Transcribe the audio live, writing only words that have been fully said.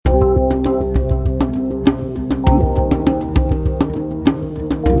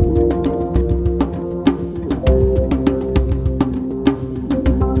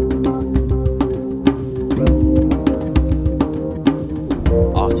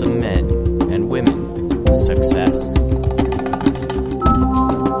awesome men and women success.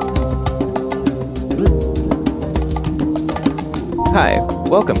 Hi,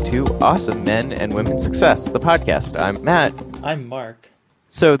 welcome to Awesome Men and Women Success, the podcast. I'm Matt. I'm Mark.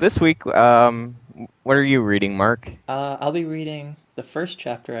 So this week, what are you reading, Mark? I'll be reading the first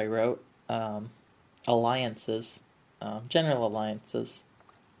chapter I wrote, Alliances, General Alliances.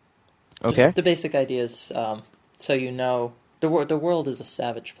 Okay. Just the basic ideas, so you know, the world is a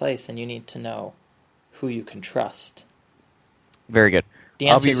savage place, and you need to know who you can trust. Very good. The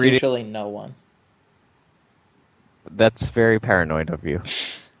answer is usually no one. That's very paranoid of you.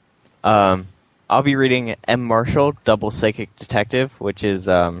 I'll be reading M. Marshall, Double Psychic Detective, which is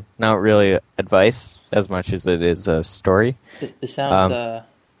not really advice as much as it is a story. It sounds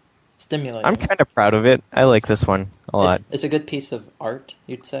stimulating. I'm kind of proud of it. I like this one a lot. It's a good piece of art,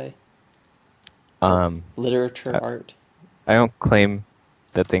 you'd say? Literature, art? I don't claim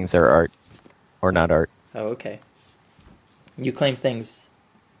that things are art or not art. Oh, okay. You claim things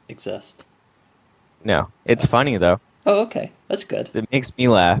exist. No. It's funny, though. Oh, okay. That's good. It makes me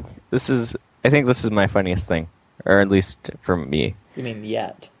laugh. I think this is my funniest thing. Or at least for me. You mean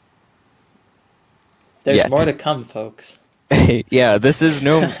yet? There's more to come, folks. Yeah, this is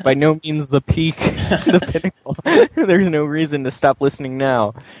by no means the peak, the pinnacle. There's no reason to stop listening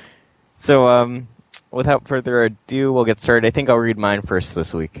now. So, without further ado, we'll get started. I think I'll read mine first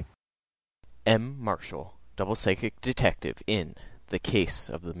this week. M. Marshall, Double Psychic Detective in The Case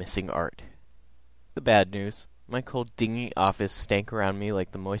of the Missing Art. The bad news. My cold, dingy office stank around me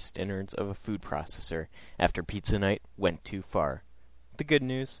like the moist innards of a food processor after pizza night went too far. The good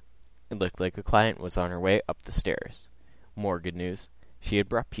news. It looked like a client was on her way up the stairs. More good news. She had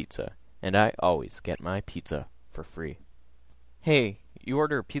brought pizza, and I always get my pizza for free. Hey, you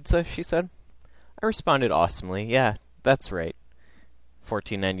order a pizza? She said. I responded awesomely. Yeah, that's right.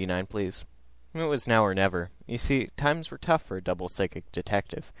 $14.99, please. It was now or never. You see, times were tough for a double psychic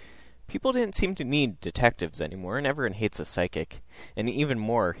detective. People didn't seem to need detectives anymore, and everyone hates a psychic, and even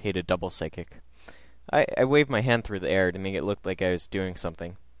more hate a double psychic. I waved my hand through the air to make it look like I was doing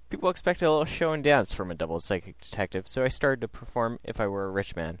something. People expected a little show and dance from a double psychic detective, so I started to perform if I were a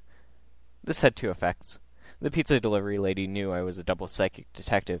rich man. This had two effects. The pizza delivery lady knew I was a double psychic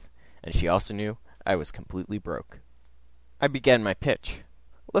detective, and she also knew I was completely broke. I began my pitch.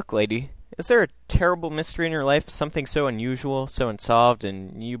 Look, lady, is there a terrible mystery in your life, something so unusual, so unsolved,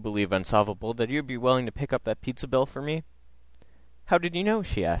 and you believe unsolvable, that you'd be willing to pick up that pizza bill for me? How did you know?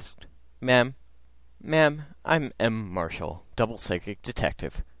 She asked. Ma'am, I'm M. Marshall, double psychic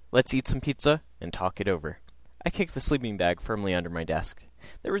detective. Let's eat some pizza and talk it over. I kicked the sleeping bag firmly under my desk.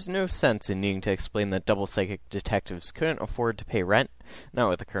 There was no sense in needing to explain that double psychic detectives couldn't afford to pay rent, not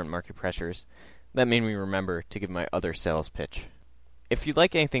with the current market pressures. That made me remember to give my other sales pitch. If you'd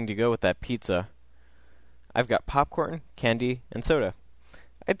like anything to go with that pizza, I've got popcorn, candy, and soda.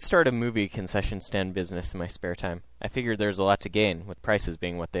 I'd start a movie concession stand business in my spare time. I figured there's a lot to gain, with prices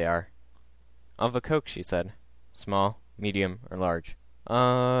being what they are. I'll have a Coke, she said. Small, medium, or large?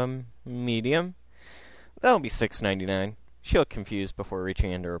 Medium? That'll be $6.99. She looked confused before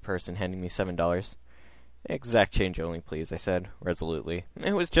reaching into her purse and handing me $7. Exact change only, please, I said, resolutely.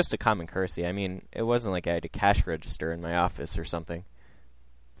 It was just a common courtesy. I mean, it wasn't like I had a cash register in my office or something.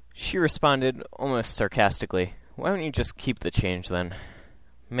 She responded, almost sarcastically, Why don't you just keep the change, then?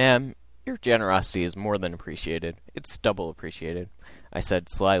 Ma'am, your generosity is more than appreciated. It's double appreciated, I said,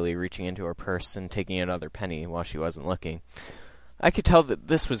 slyly reaching into her purse and taking another penny while she wasn't looking. I could tell that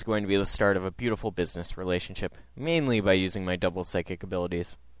this was going to be the start of a beautiful business relationship, mainly by using my double psychic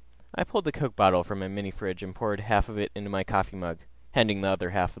abilities. I pulled the Coke bottle from my mini-fridge and poured half of it into my coffee mug, handing the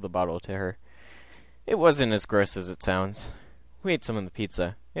other half of the bottle to her. It wasn't as gross as it sounds. We ate some of the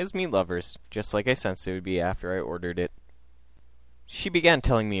pizza. It was meat lovers, just like I sensed it would be after I ordered it. She began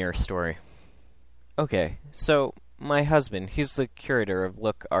telling me her story. Okay, so my husband, he's the curator of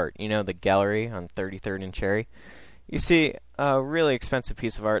Look Art, you know, the gallery on 33rd and Cherry. You see, a really expensive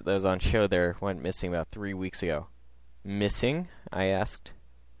piece of art that was on show there went missing about 3 weeks ago. Missing? I asked.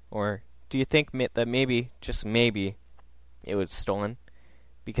 Or do you think that maybe, just maybe, it was stolen?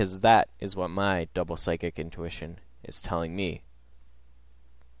 Because that is what my double psychic intuition is telling me.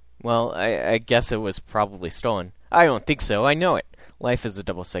 Well, I guess it was probably stolen. I don't think so, I know it. Life as a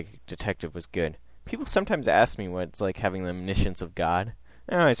double psychic detective was good. People sometimes ask me what it's like having the omniscience of God.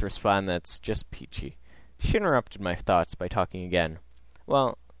 I always respond that's just peachy. She interrupted my thoughts by talking again.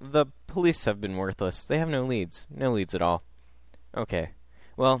 Well, the police have been worthless. They have no leads. No leads at all. Okay.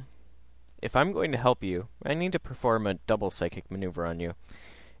 Well, if I'm going to help you, I need to perform a double psychic maneuver on you.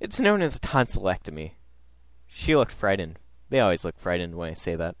 It's known as a tonsillectomy. She looked frightened. They always look frightened when I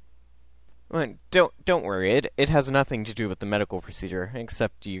say that. Well, don't worry. It has nothing to do with the medical procedure,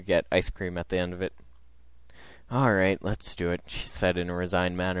 except you get ice cream at the end of it. All right, let's do it, she said in a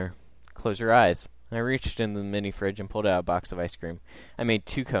resigned manner. Close your eyes. I reached into the mini fridge and pulled out a box of ice cream. I made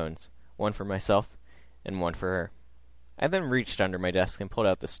 2 cones, one for myself and one for her. I then reached under my desk and pulled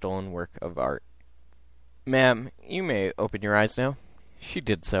out the stolen work of art. Ma'am, you may open your eyes now. She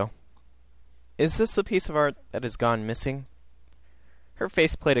did so. Is this the piece of art that has gone missing? Her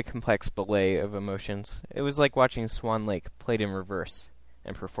face played a complex ballet of emotions. It was like watching Swan Lake played in reverse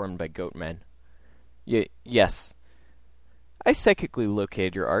and performed by goat men. Yes. I psychically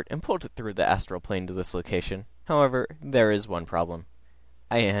located your art and pulled it through the astral plane to this location. However, there is one problem.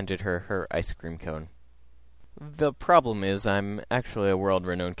 I handed her her ice cream cone. The problem is I'm actually a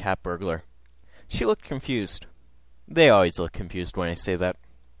world-renowned cat burglar. She looked confused. They always look confused when I say that.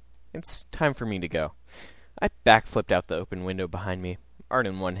 It's time for me to go. I backflipped out the open window behind me, art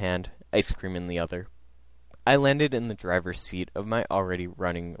in one hand, ice cream in the other. I landed in the driver's seat of my already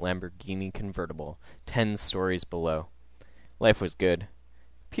running Lamborghini convertible, 10 stories below. Life was good.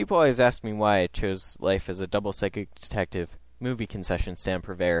 People always ask me why I chose life as a double psychic detective, movie concession stand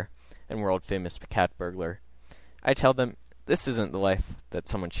purveyor, and world-famous cat burglar. I tell them, this isn't the life that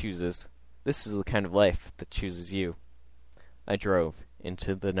someone chooses. This is the kind of life that chooses you. I drove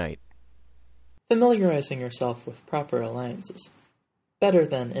into the night. Familiarizing yourself with proper alliances. Better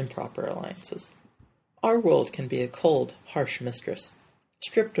than improper alliances. Our world can be a cold, harsh mistress.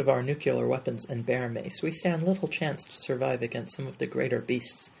 Stripped of our nuclear weapons and bear mace, we stand little chance to survive against some of the greater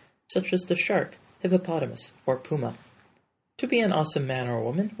beasts, such as the shark, hippopotamus, or puma. To be an awesome man or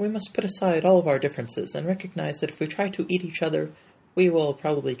woman, we must put aside all of our differences and recognize that if we try to eat each other, we will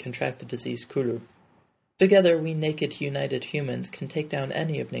probably contract the disease Kuru. Together, we naked, united humans can take down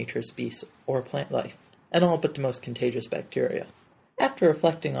any of nature's beasts or plant life, and all but the most contagious bacteria. After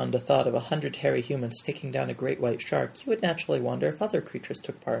reflecting on the thought of 100 hairy humans taking down a great white shark, you would naturally wonder if other creatures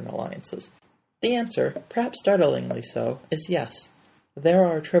took part in alliances. The answer, perhaps startlingly so, is yes. There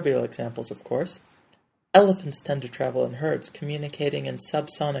are trivial examples, of course. Elephants tend to travel in herds, communicating in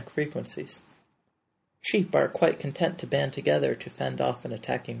subsonic frequencies. Sheep are quite content to band together to fend off an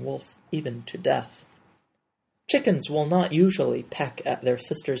attacking wolf, even to death. Chickens will not usually peck at their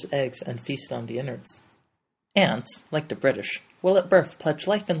sister's eggs and feast on the innards. Ants, like the British, will at birth pledge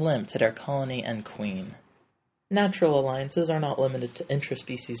life and limb to their colony and queen. Natural alliances are not limited to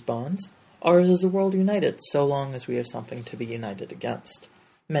intraspecies bonds. Ours is a world united, so long as we have something to be united against.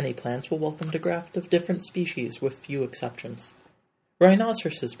 Many plants will welcome the graft of different species, with few exceptions.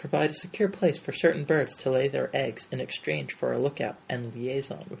 Rhinoceroses provide a secure place for certain birds to lay their eggs in exchange for a lookout and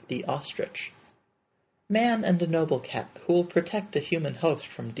liaison with the ostrich. Man and a noble cat who will protect a human host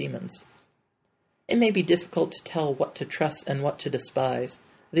from demons. It may be difficult to tell what to trust and what to despise.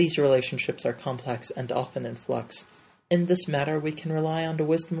 These relationships are complex and often in flux. In this matter, we can rely on the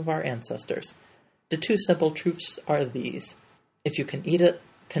wisdom of our ancestors. The 2 simple truths are these. If you can eat it,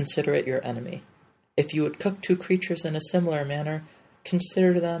 consider it your enemy. If you would cook 2 creatures in a similar manner,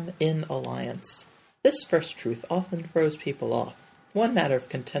 consider them in alliance. This first truth often throws people off. One matter of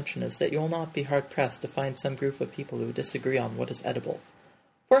contention is that you will not be hard-pressed to find some group of people who disagree on what is edible.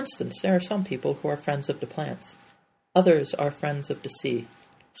 For instance, there are some people who are friends of the plants. Others are friends of the sea.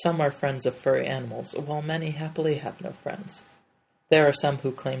 Some are friends of furry animals, while many happily have no friends. There are some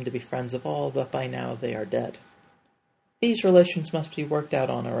who claim to be friends of all, but by now they are dead. These relations must be worked out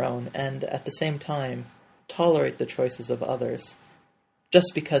on our own, and, at the same time, tolerate the choices of others.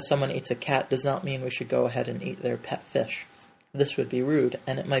 Just because someone eats a cat does not mean we should go ahead and eat their pet fish. This would be rude,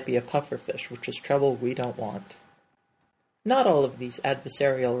 and it might be a puffer fish, which is trouble we don't want. Not all of these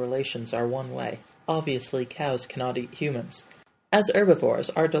adversarial relations are one way. Obviously, cows cannot eat humans. As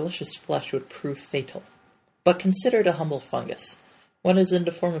herbivores, our delicious flesh would prove fatal. But consider the humble fungus. When it is in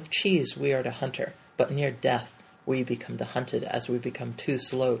the form of cheese, we are the hunter, but near death, we become the hunted as we become too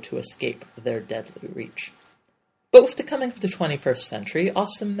slow to escape their deadly reach. But with the coming of the 21st century,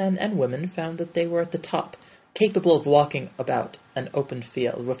 awesome men and women found that they were at the top, capable of walking about an open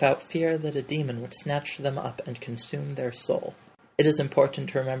field without fear that a demon would snatch them up and consume their soul. It is important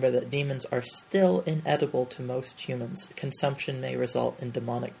to remember that demons are still inedible to most humans. Consumption may result in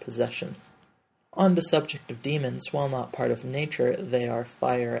demonic possession. On the subject of demons, while not part of nature, they are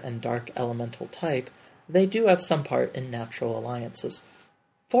fire and dark elemental type, they do have some part in natural alliances.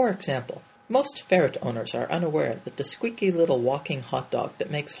 For example, most ferret owners are unaware that the squeaky little walking hot dog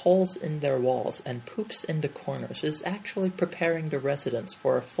that makes holes in their walls and poops into corners is actually preparing the residents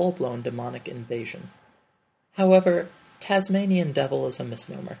for a full-blown demonic invasion. However, Tasmanian devil is a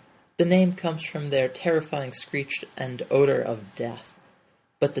misnomer. The name comes from their terrifying screech and odor of death.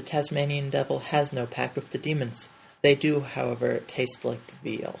 But the Tasmanian devil has no pact with the demons. They do, however, taste like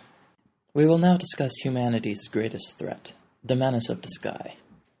veal. We will now discuss humanity's greatest threat, the menace of the sky.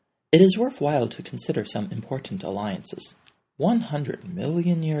 It is worthwhile to consider some important alliances. 100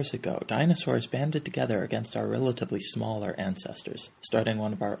 million years ago, dinosaurs banded together against our relatively smaller ancestors, starting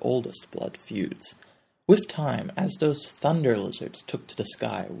one of our oldest blood feuds. With time, as those thunder lizards took to the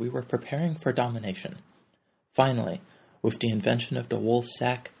sky, we were preparing for domination. Finally, with the invention of the wool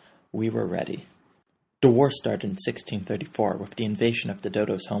sack, we were ready. The war started in 1634 with the invasion of the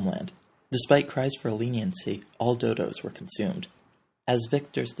dodo's homeland. Despite cries for leniency, all dodos were consumed. As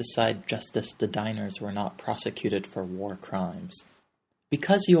victors decide justice, the diners were not prosecuted for war crimes.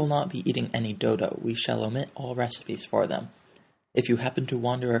 Because you will not be eating any dodo, we shall omit all recipes for them. If you happen to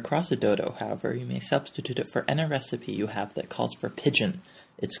wander across a dodo, however, you may substitute it for any recipe you have that calls for pigeon,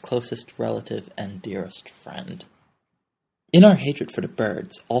 its closest relative and dearest friend. In our hatred for the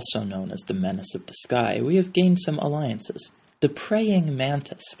birds, also known as the menace of the sky, we have gained some alliances. The praying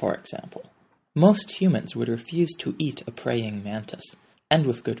mantis, for example. Most humans would refuse to eat a praying mantis, and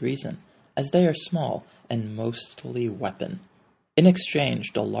with good reason, as they are small and mostly weapon. In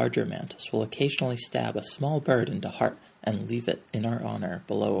exchange, the larger mantis will occasionally stab a small bird in the heart and leave it in our honor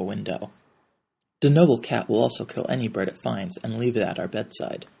below a window. The noble cat will also kill any bird it finds and leave it at our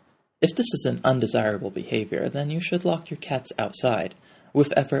bedside. If this is an undesirable behavior, then you should lock your cats outside.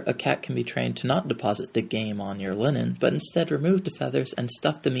 With effort, a cat can be trained to not deposit the game on your linen, but instead remove the feathers and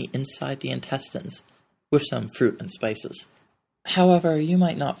stuff the meat inside the intestines, with some fruit and spices. However, you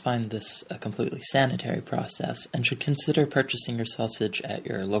might not find this a completely sanitary process, and should consider purchasing your sausage at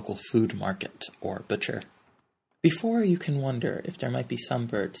your local food market or butcher. Before you can wonder if there might be some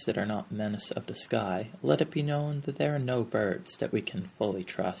birds that are not menace of the sky, let it be known that there are no birds that we can fully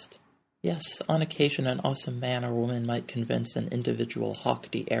trust. Yes, on occasion an awesome man or woman might convince an individual hawk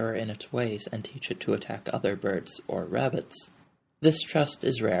the error in its ways and teach it to attack other birds or rabbits. This trust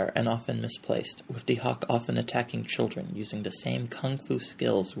is rare and often misplaced, with the hawk often attacking children using the same kung fu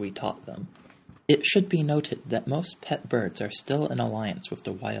skills we taught them. It should be noted that most pet birds are still in alliance with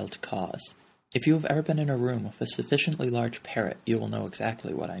the wild cause. If you have ever been in a room with a sufficiently large parrot, you will know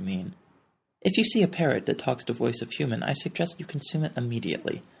exactly what I mean. If you see a parrot that talks the voice of human, I suggest you consume it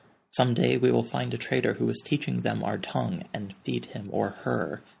immediately. Someday we will find a trader who is teaching them our tongue and feed him or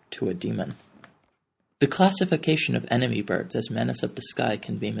her to a demon. The classification of enemy birds as menace of the sky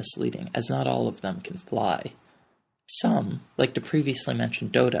can be misleading, as not all of them can fly. Some, like the previously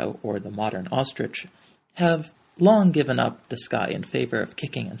mentioned dodo or the modern ostrich, have long given up the sky in favor of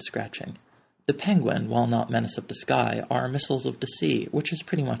kicking and scratching. The penguin, while not menace of the sky, are missiles of the sea, which is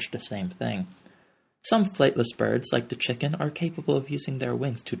pretty much the same thing. Some flightless birds, like the chicken, are capable of using their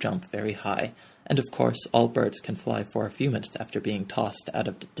wings to jump very high, and of course all birds can fly for a few minutes after being tossed out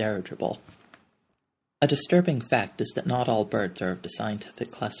of the dirigible. A disturbing fact is that not all birds are of the scientific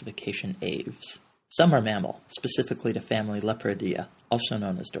classification Aves. Some are mammal, specifically the family Lepidae, also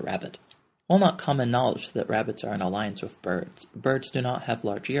known as the rabbit. While not common knowledge that rabbits are in alliance with birds, birds do not have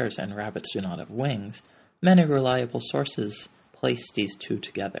large ears and rabbits do not have wings, many reliable sources place these two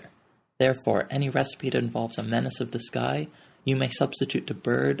together. Therefore, any recipe that involves a menace of the sky, you may substitute the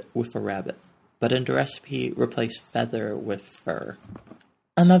bird with a rabbit, but in the recipe, replace feather with fur.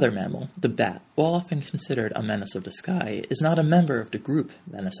 Another mammal, the bat, while often considered a menace of the sky, is not a member of the group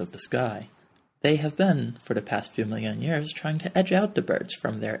menace of the sky. They have been, for the past few million years, trying to edge out the birds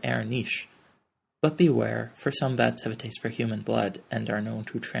from their air niche. But beware, for some bats have a taste for human blood and are known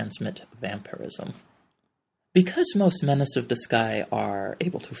to transmit vampirism. Because most menace of the sky are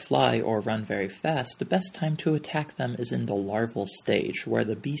able to fly or run very fast, the best time to attack them is in the larval stage, where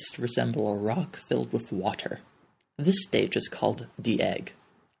the beasts resemble a rock filled with water. This stage is called the egg.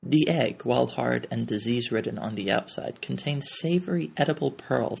 The egg, while hard and disease-ridden on the outside, contains savory edible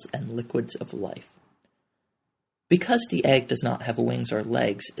pearls and liquids of life. Because the egg does not have wings or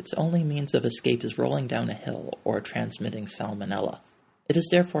legs, its only means of escape is rolling down a hill or transmitting salmonella. It is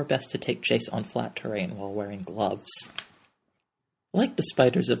therefore best to take chase on flat terrain while wearing gloves. Like the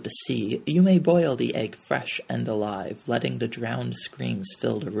spiders of the sea, you may boil the egg fresh and alive, letting the drowned screams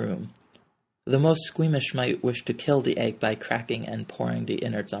fill the room. The most squeamish might wish to kill the egg by cracking and pouring the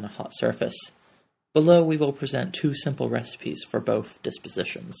innards on a hot surface. Below we will present two simple recipes for both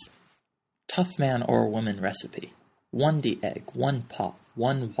dispositions. Tough man or woman recipe. 1 the egg, 1 pot,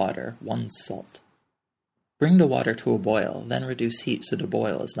 1 water, 1 salt. Bring the water to a boil, then reduce heat so the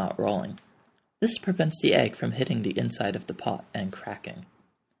boil is not rolling. This prevents the egg from hitting the inside of the pot and cracking.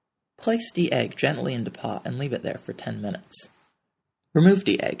 Place the egg gently in the pot and leave it there for 10 minutes. Remove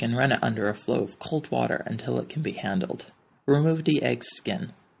the egg and run it under a flow of cold water until it can be handled. Remove the egg's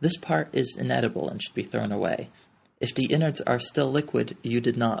skin. This part is inedible and should be thrown away. If the innards are still liquid, you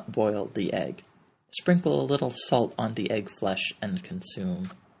did not boil the egg. Sprinkle a little salt on the egg flesh and consume.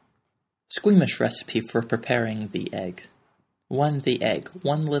 Squeamish recipe for preparing the egg. 1. The egg,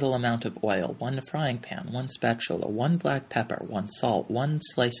 1 little amount of oil, 1 frying pan, 1 spatula, 1 black pepper, 1 salt, 1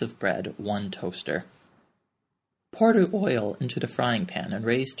 slice of bread, 1 toaster. Pour the oil into the frying pan and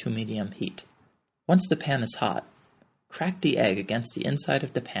raise to medium heat. Once the pan is hot, crack the egg against the inside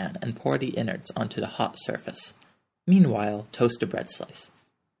of the pan and pour the innards onto the hot surface. Meanwhile, toast a bread slice.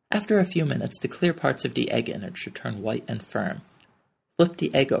 After a few minutes, the clear parts of the egg innards should turn white and firm. Flip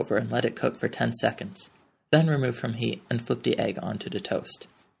the egg over and let it cook for 10 seconds. Then remove from heat and flip the egg onto the toast.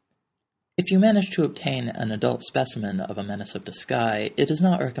 If you manage to obtain an adult specimen of a Menace of the Sky, it is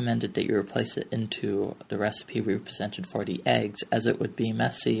not recommended that you replace it into the recipe we presented for the eggs, as it would be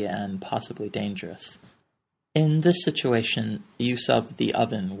messy and possibly dangerous. In this situation, use of the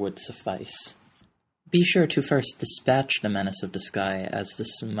oven would suffice. Be sure to first dispatch the Menace of the Sky, as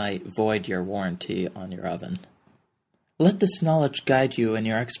this might void your warranty on your oven. Let this knowledge guide you in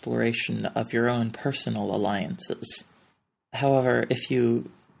your exploration of your own personal alliances. However, if you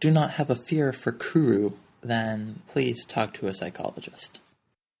do not have a fear for Kuru, then please talk to a psychologist.